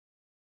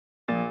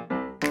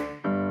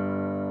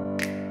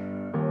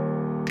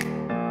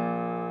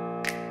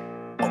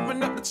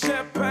open up the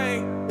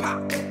champagne,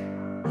 pop.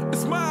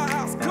 It's my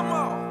house, come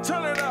on,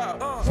 turn it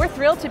up. We're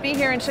thrilled to be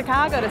here in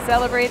Chicago to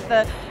celebrate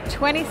the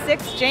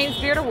 26th James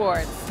Beard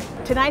Awards.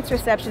 Tonight's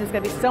reception is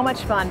going to be so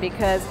much fun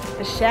because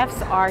the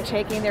chefs are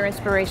taking their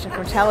inspiration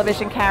from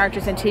television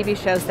characters and TV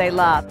shows they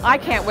love. I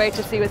can't wait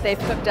to see what they've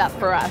cooked up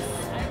for us.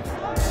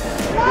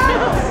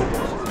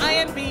 I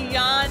am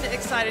beyond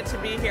excited to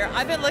be here.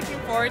 I've been looking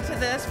forward to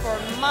this for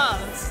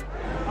months.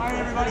 All right,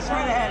 everybody, straight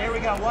ahead. Here we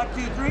go. 1,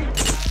 2, 3.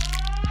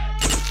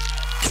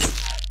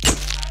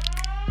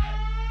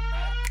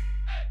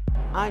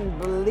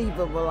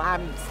 Unbelievable.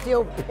 I'm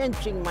still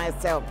pinching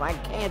myself. I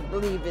can't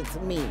believe it's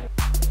me. Hey,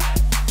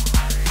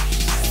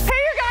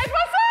 you guys,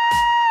 what's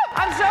up?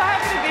 I'm so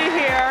happy to be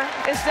here.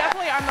 It's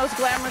definitely our most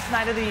glamorous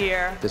night of the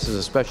year. This is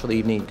a special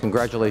evening.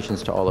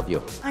 Congratulations to all of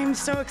you. I'm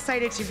so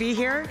excited to be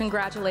here.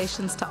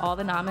 Congratulations to all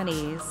the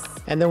nominees.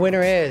 And the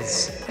winner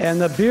is,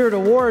 and the Beard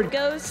Award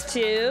Goes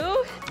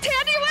to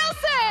Tandy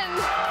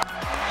Wilson!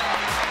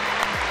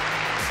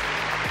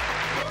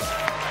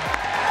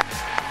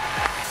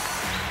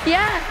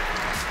 Yeah,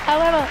 I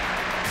love it.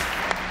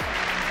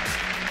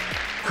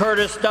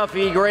 Curtis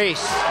Duffy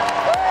Grace.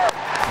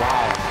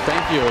 Wow,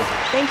 thank you.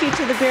 Thank you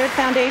to the Beard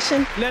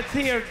Foundation. Let's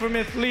hear it for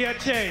Miss Leah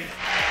Chase.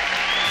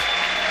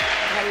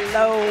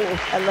 Hello.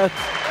 Hello.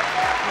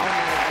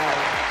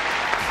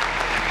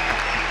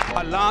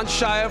 Alon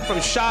Shire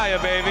from Shire,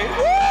 baby.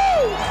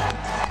 Woo!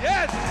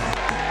 Yes!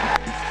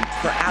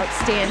 For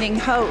Outstanding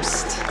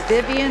Host,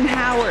 Vivian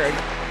Howard.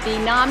 The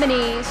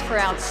nominees for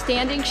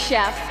Outstanding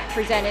Chef,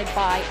 presented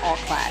by All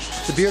Clad.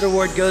 The Beard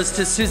Award goes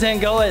to Suzanne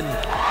Goen.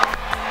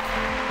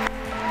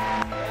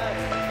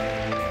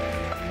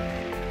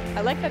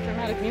 I like that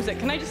dramatic music.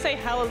 Can I just say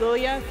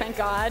hallelujah, thank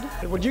God?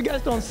 What you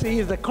guys don't see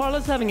is that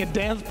Carla's having a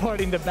dance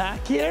party in the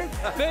back here.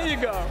 There you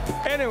go.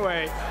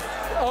 Anyway.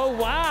 Oh,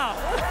 wow.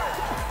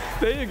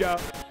 There you go.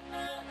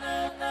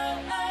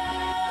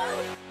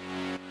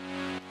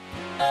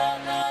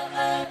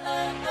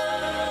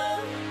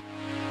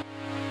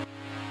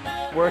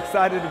 We're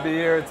excited to be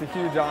here. It's a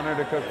huge honor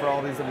to cook for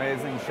all these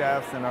amazing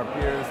chefs and our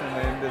peers in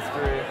the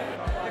industry.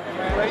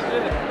 Great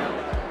dish.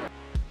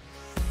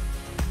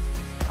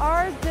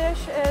 Our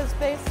dish is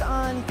based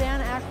on Dan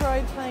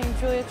Aykroyd playing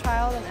Julia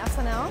Child in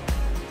SNL.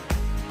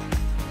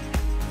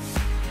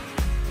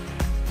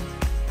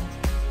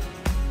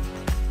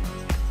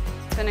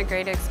 It's been a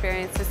great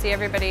experience to see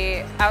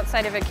everybody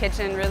outside of a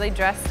kitchen really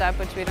dressed up,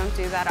 which we don't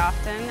do that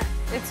often.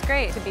 It's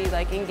great to be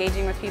like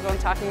engaging with people and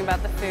talking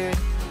about the food.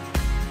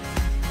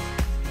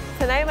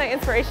 Tonight my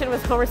inspiration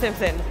was Homer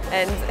Simpson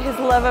and his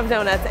love of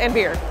donuts and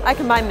beer. I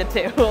combined the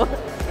two.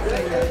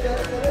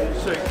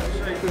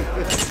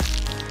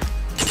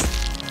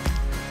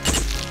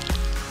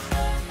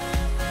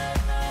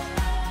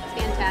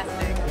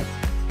 Fantastic.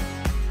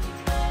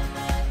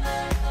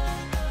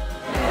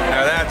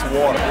 Now that's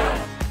water.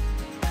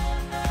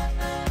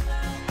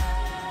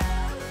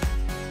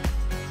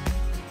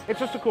 It's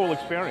just a cool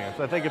experience.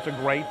 I think it's a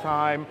great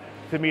time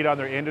to meet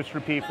other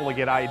industry people, to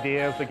get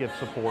ideas, to get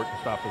support and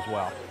stuff as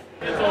well.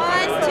 1, 2,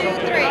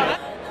 3.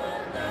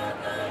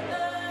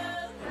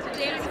 To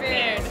James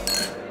Beard.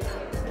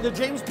 The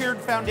James Beard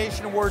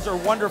Foundation Awards are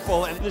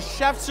wonderful, and the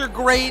chefs are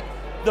great.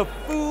 The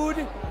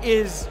food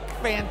is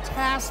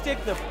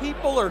fantastic. The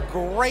people are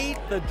great.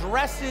 The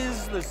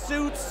dresses, the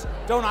suits.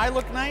 Don't I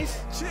look nice?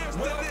 Cheers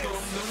to this.